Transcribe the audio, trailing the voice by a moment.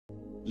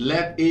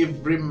Let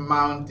every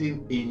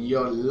mountain in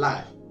your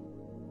life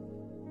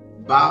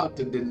bow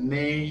to the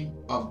name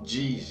of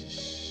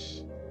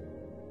Jesus.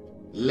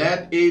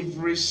 Let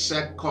every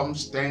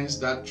circumstance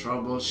that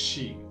troubles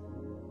you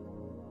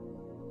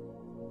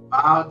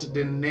bow to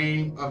the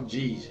name of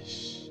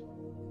Jesus.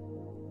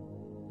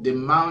 The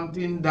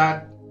mountain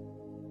that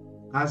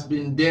has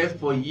been there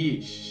for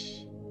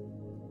years,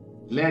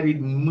 let it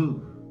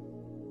move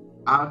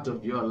out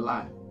of your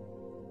life.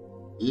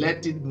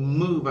 Let it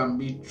move and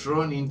be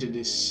thrown into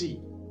the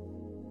sea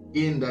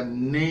in the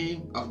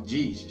name of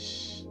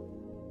Jesus.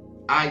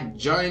 I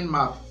join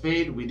my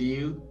faith with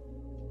you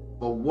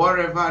for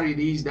whatever it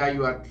is that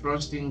you are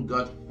trusting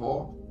God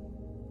for.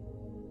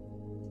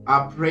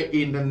 I pray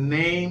in the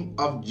name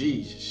of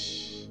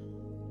Jesus.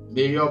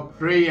 May your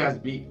prayers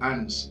be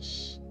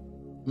answers.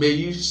 May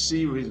you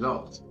see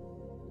results.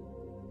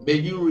 May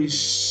you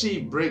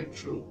receive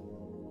breakthrough.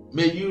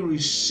 May you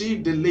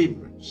receive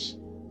deliverance.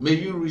 May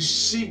you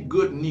receive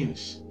good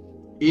news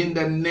in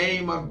the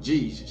name of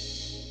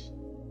Jesus.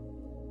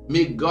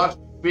 May God's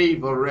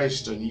favor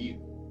rest on you.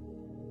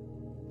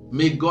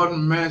 May God's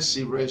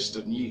mercy rest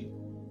on you.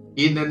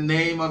 In the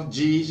name of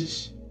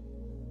Jesus,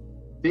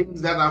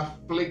 things that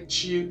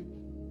afflict you,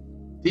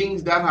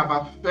 things that have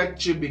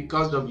affected you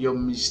because of your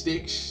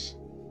mistakes,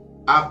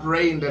 I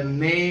pray in the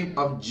name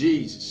of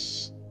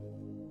Jesus.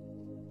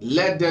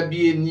 Let there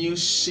be a new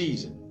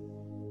season.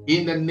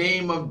 In the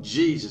name of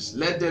Jesus,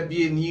 let there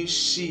be a new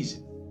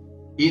season.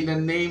 In the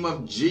name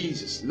of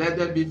Jesus, let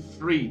there be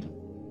freedom.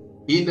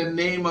 In the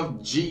name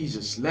of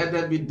Jesus, let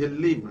there be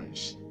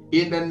deliverance.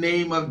 In the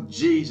name of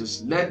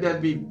Jesus, let there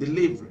be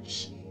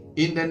deliverance.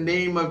 In the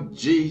name of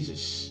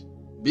Jesus,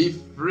 be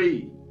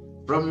free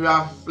from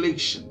your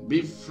affliction.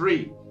 Be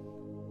free.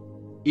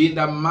 In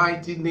the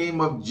mighty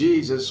name of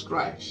Jesus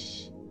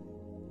Christ,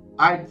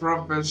 I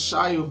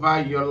prophesy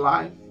over your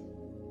life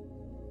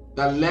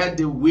that let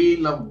the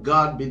will of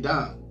God be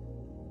done.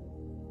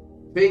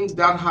 Things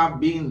that have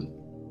been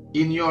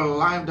in your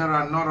life that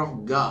are not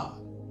of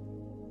God,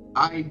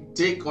 I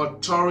take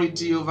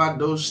authority over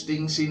those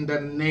things in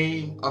the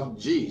name of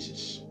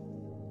Jesus.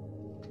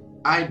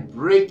 I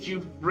break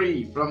you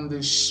free from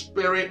the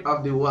spirit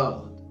of the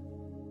world.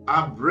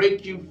 I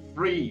break you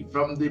free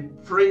from the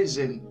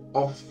prison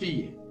of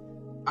fear.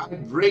 I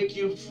break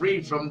you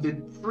free from the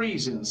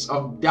prisons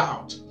of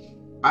doubt.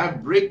 I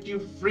break you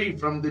free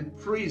from the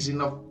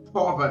prison of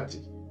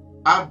poverty.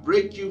 I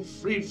break you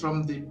free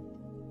from the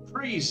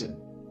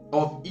prison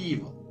of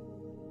evil.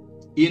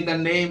 In the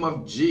name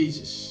of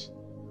Jesus.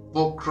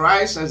 For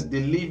Christ has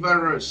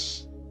delivered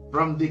us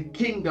from the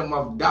kingdom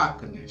of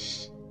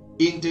darkness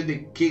into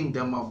the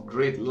kingdom of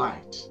great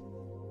light.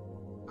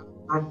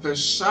 I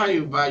prophesy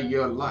over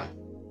your life.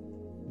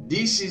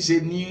 This is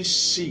a new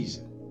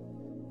season.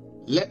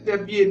 Let there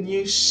be a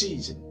new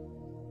season.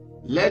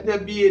 Let there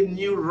be a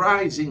new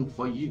rising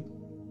for you.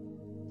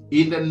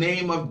 In the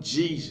name of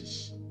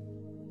Jesus,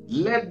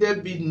 let there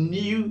be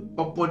new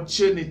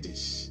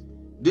opportunities.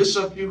 Those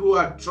of you who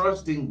are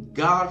trusting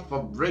God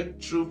for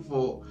breakthrough,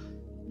 for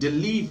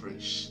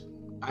deliverance,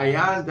 I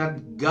ask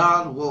that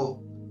God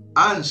will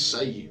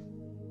answer you.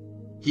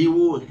 He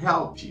will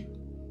help you.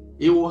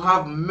 He will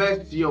have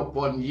mercy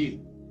upon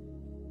you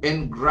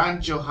and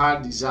grant your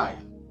heart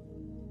desire.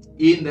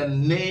 In the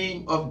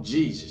name of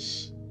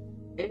Jesus,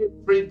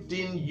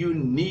 everything you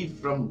need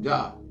from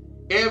God,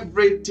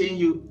 everything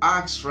you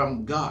ask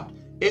from God,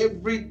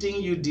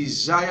 everything you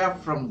desire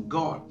from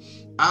God,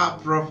 I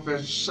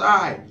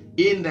prophesy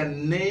in the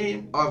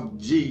name of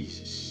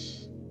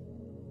Jesus.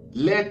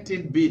 Let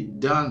it be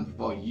done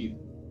for you.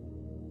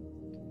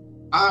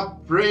 I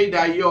pray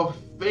that your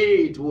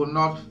faith will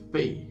not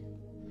fail.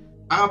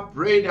 I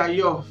pray that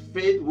your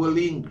faith will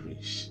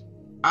increase.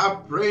 I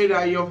pray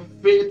that your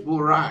faith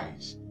will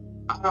rise.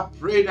 I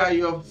pray that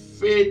your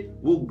faith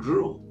will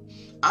grow.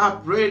 I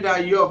pray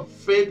that your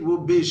faith will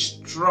be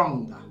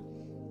stronger.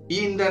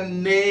 In the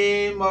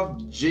name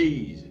of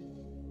Jesus,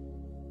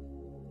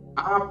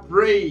 I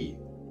pray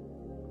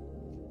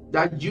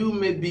that you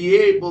may be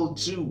able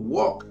to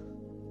walk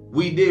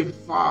with the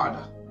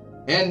Father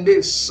and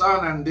the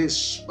Son and the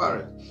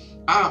Spirit.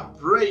 I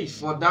pray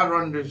for that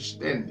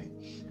understanding.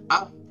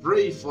 I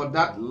pray for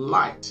that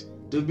light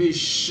to be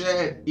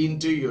shed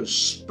into your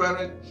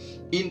spirit,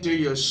 into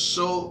your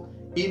soul,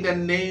 in the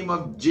name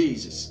of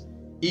Jesus.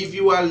 If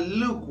you are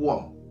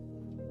lukewarm,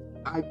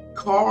 I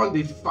call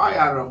the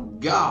fire of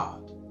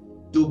God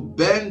to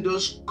burn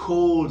those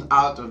coals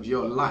out of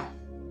your life.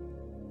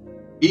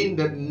 In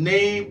the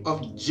name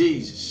of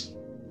Jesus,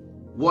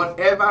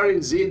 whatever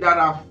is it that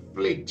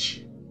afflicts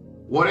you,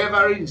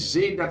 whatever is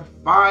it that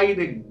fight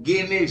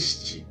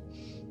against you,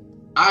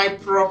 I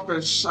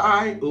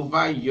prophesy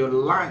over your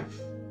life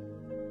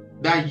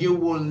that you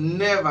will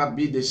never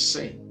be the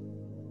same.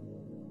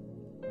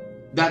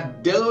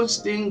 That those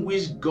things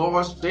which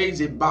God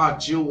says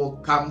about you will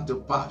come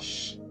to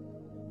pass.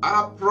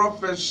 I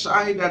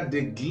prophesy that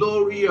the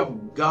glory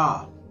of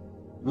God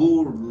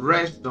will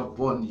rest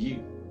upon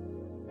you.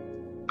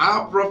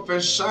 I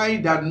prophesy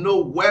that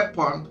no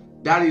weapon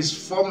that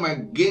is formed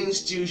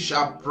against you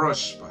shall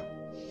prosper.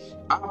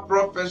 I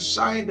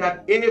prophesy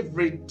that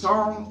every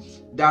tongue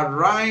that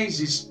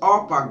rises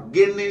up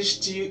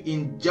against you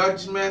in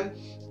judgment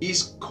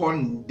is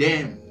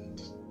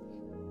condemned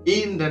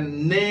in the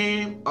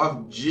name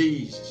of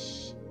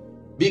Jesus.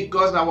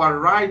 Because our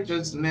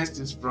righteousness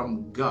is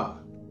from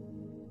God.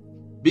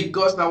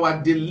 Because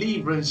our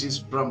deliverance is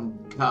from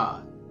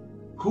God.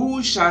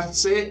 Who shall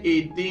say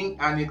a thing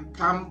and it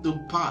come to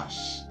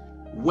pass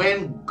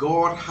when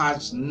God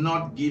has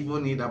not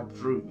given it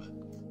approval?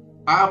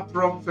 I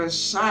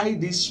prophesy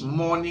this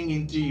morning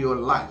into your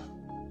life.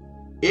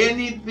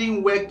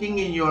 Anything working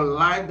in your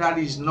life that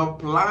is not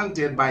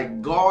planted by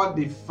God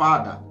the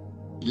Father,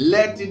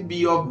 let it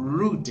be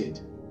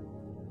uprooted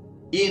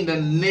in the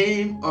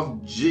name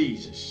of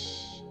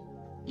Jesus.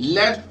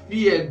 Let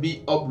fear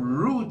be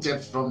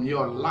uprooted from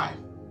your life.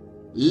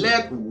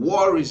 Let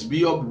worries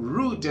be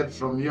uprooted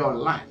from your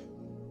life.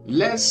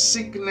 Let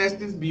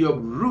sicknesses be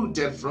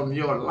uprooted from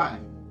your life.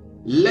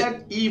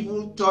 Let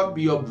evil thought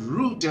be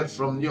uprooted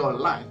from your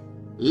life.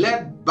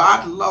 Let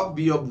bad luck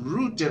be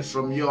uprooted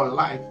from your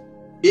life.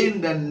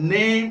 In the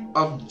name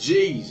of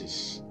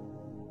Jesus.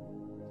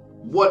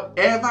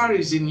 Whatever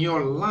is in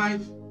your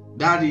life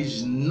that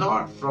is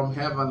not from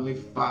Heavenly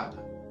Father,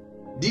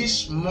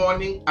 this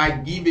morning I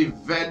give a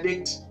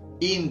verdict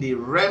in the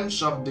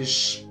realms of the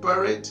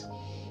Spirit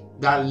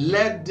that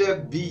let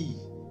there be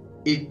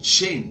a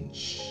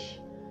change.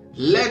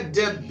 Let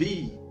there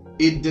be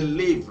a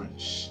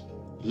deliverance.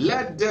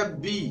 Let there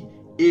be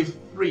a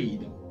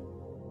freedom.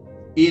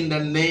 In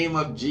the name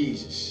of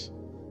Jesus,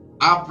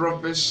 I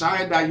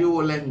prophesy that you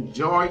will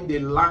enjoy the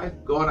life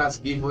God has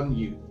given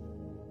you.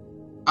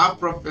 I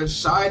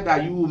prophesy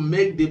that you will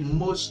make the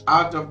most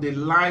out of the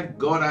life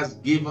God has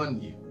given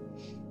you.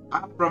 I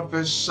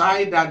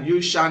prophesy that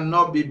you shall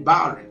not be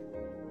barren.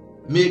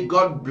 May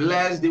God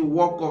bless the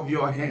work of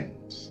your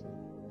hands.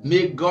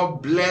 May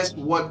God bless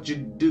what you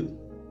do.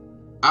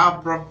 I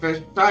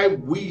prophesy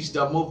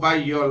wisdom over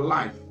your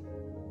life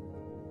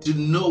to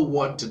know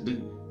what to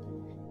do.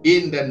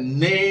 In the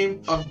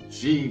name of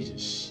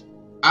Jesus,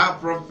 I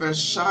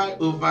prophesy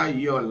over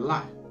your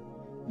life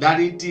that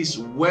it is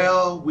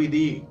well with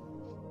you.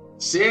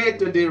 Say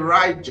to the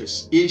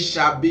righteous, it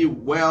shall be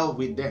well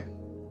with them.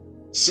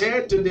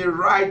 Say to the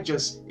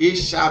righteous, it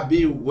shall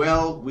be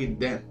well with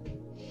them.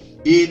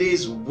 It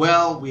is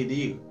well with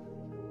you.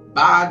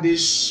 By the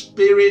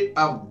Spirit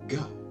of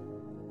God,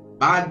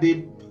 by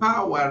the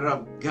power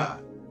of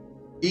God,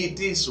 it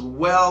is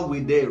well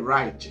with the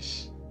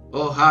righteous.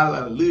 Oh,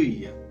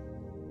 hallelujah.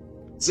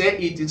 Say,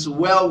 it is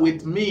well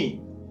with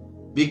me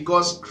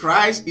because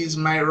Christ is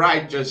my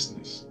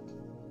righteousness.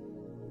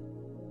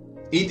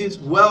 It is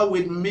well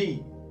with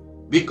me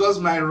because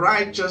my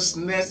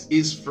righteousness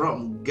is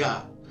from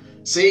God.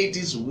 Say, it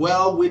is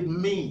well with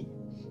me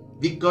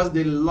because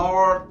the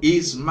Lord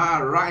is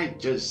my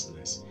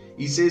righteousness.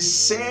 He says,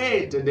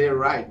 say to the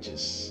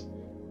righteous,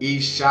 it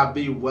shall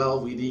be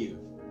well with you.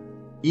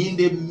 In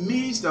the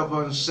midst of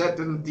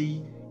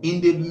uncertainty,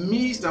 in the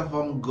midst of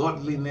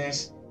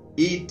ungodliness,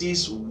 it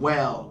is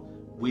well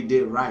with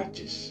the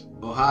righteous.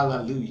 Oh,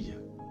 hallelujah.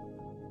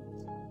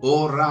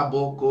 Oh,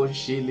 Raboko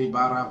Shili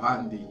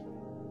Baravandi.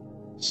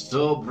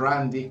 So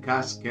Brandi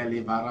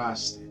Kaskeli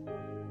Baraste.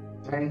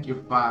 Thank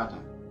you, Father.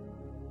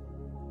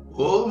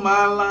 Oh,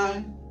 my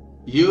life,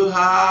 you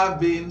have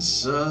been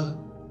so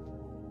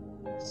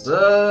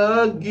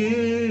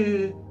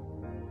good.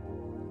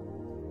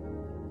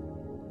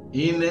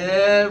 In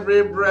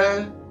every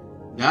breath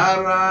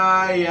that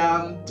I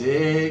am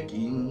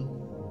taking,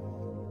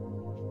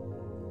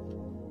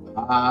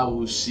 I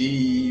will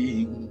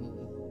sing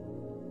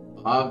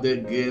of the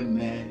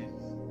goodness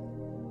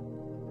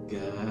of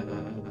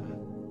God.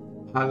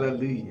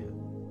 Hallelujah.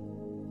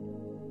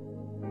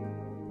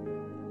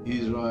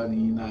 He's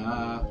running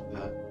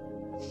after.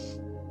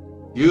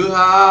 You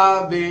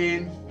have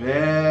been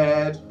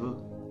faithful.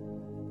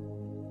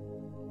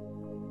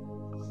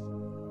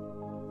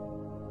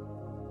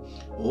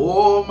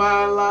 Oh,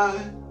 my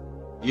life,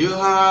 you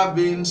have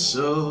been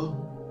so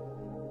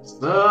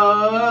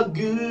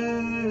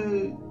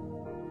good.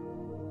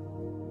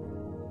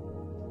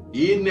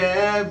 In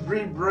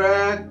every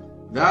breath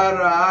that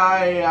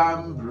I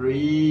am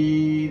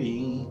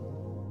breathing,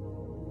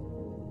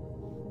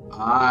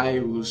 I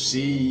will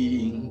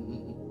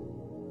sing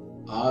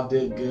of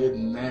the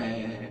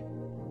goodness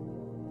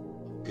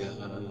of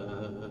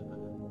God.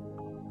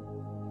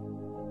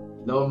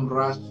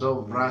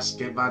 Lombraso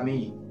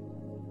Vraskevani.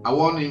 I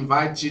want to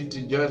invite you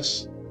to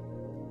just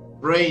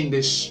pray in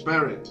the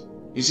Spirit.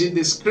 You see,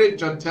 the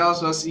scripture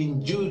tells us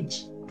in Jude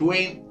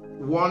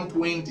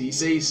 1:20, it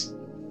says,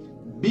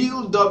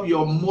 build up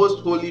your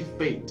most holy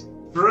faith,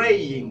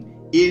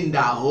 praying in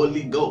the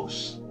Holy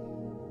Ghost.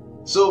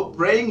 So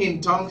praying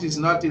in tongues is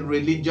not a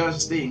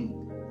religious thing.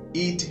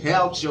 It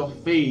helps your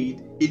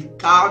faith. It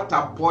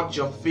catapults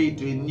your faith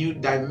to new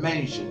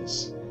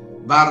dimensions.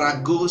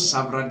 Barago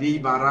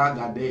savradi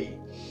baragade.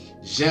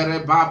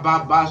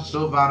 Jerebaba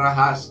baso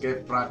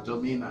varahaske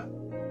fratomina.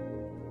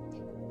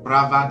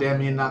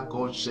 Bravademina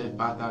koshe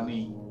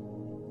fatani.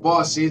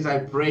 Paul says, I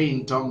pray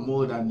in tongue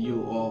more than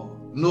you all.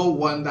 No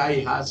wonder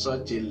he has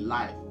such a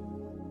life.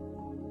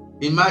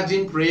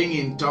 Imagine praying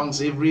in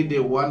tongues every day,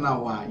 1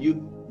 hour.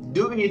 You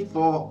do it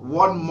for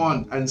 1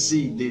 month and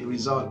see the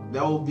result.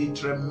 There will be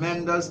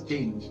tremendous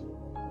change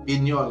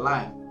in your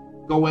life.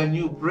 Because when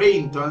you pray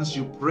in tongues,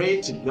 you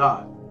pray to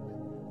God.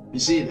 You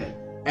see that?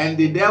 And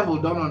the devil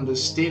don't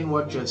understand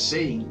what you're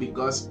saying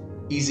because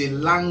it's a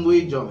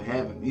language of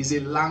heaven. It's a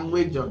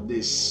language of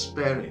the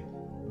spirit.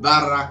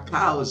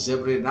 Barakao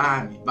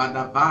zebredani,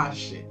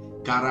 badavashe,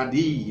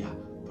 karadia,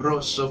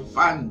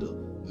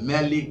 prosofando,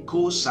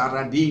 meliko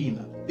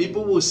saradina.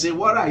 People will say,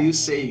 what are you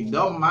saying?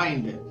 Don't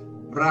mind it.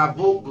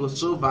 Bravo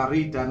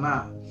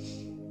kosovaritana.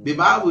 The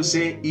Bible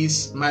says,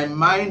 is my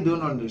mind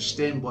don't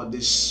understand, but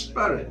the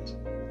spirit.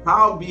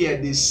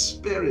 Howbeit the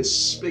spirit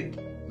speak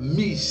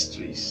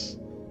mysteries.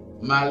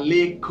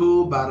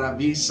 Maleko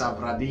baravi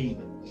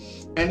savradina.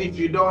 And if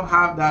you don't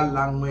have that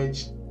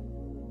language,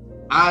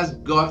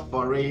 ask God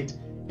for it.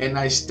 And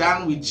I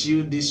stand with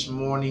you this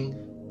morning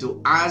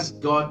to ask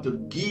God to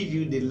give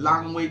you the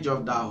language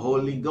of the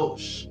Holy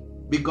Ghost,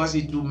 because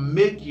it will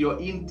make your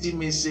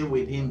intimacy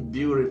with Him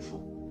beautiful.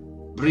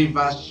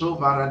 Brivaso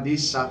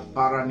varadisa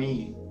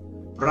farani,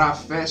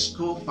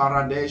 brafesco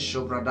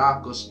faradesho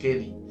bradakos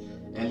keni,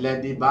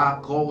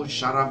 eledibako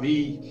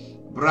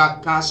sharavi,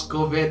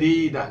 bracasco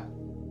vedida,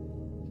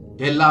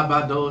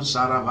 elabado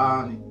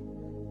saravani,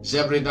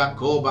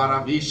 zebridako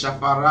baravisha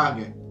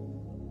farage,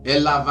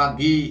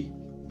 elavagi,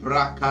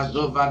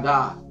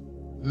 bracazovada,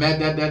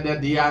 medede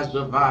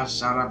diazova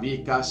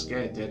saravikas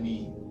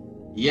keteni.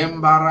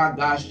 Yembara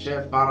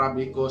gashe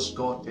farabikos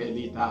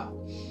kotelita.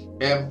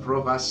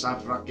 Emprova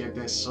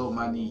safrakete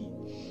somani.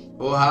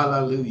 Oh,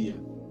 hallelujah.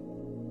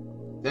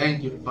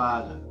 Thank you,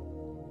 Father.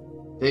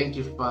 Thank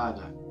you,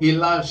 Father. He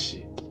loves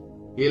you.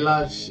 He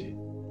loves you.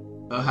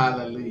 Oh,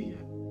 hallelujah.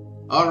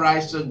 All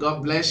right, so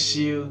God bless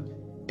you.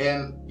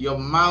 And your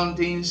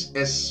mountains,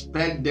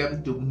 expect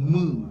them to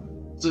move.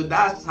 So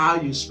that's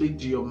how you speak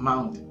to your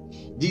mountain.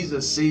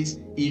 Jesus says,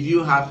 if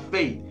you have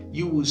faith,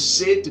 you will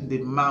say to the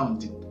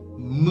mountain,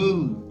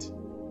 moved.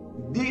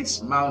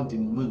 This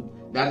mountain moved.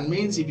 That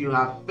means if you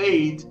have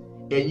faith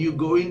and you're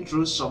going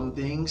through some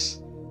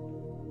things,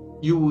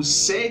 you will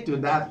say to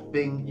that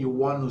thing you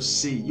want to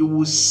see. You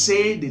will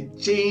say the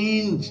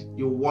change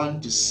you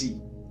want to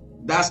see.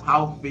 That's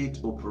how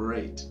faith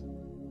operates.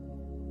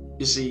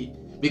 You see,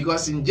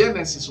 because in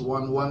Genesis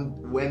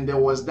 1:1, when there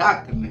was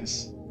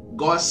darkness,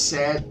 God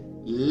said,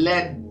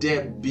 let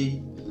there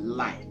be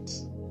light.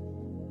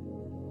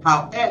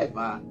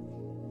 However,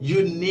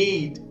 you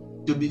need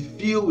to be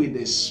filled with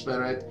the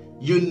Spirit.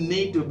 You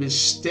need to be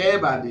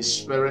stirred by the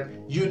Spirit.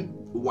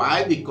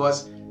 Why?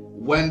 Because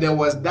when there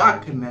was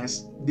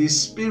darkness, the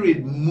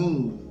Spirit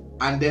moved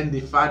and then the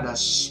Father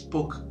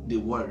spoke the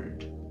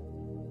word.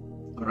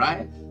 All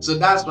right? So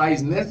that's why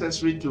it's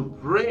necessary to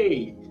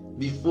pray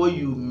before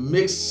you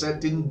make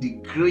certain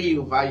decree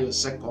over your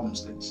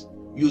circumstance.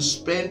 You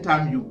spend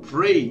time, you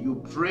pray,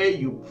 you pray,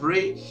 you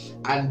pray,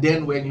 and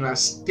then when you are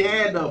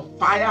stirred up,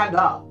 fired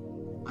up,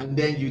 and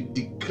then you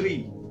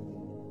decree.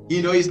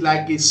 You know, it's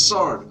like a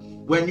sword.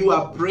 When you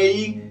are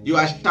praying, you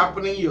are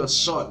sharpening your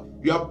sword.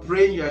 You are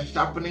praying, you are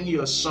sharpening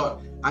your sword.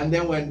 And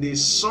then when the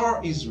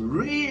sword is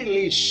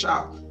really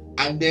sharp,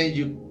 and then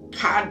you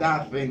cut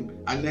that thing,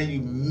 and then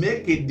you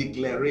make a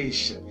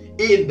declaration.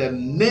 In the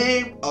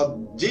name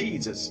of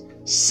Jesus,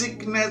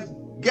 sickness,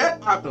 get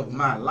out of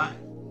my life.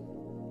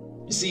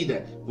 You see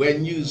that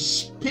when you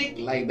speak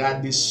like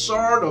that, the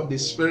sword of the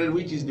Spirit,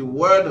 which is the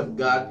word of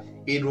God,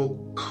 it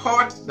will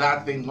cut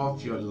that thing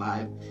off your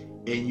life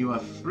and you are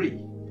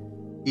free.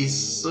 It's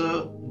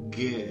so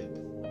good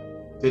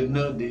to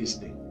know this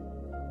thing.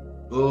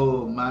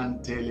 Oh,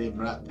 mantele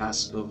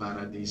bracasco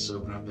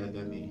varadiso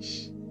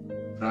bravedanish.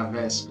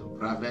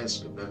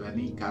 Bravesco,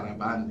 bevani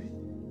carabande,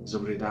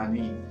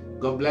 zobredani.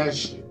 God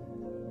bless you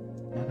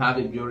and have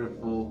a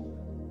beautiful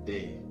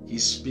day.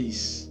 His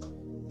peace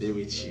be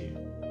with you.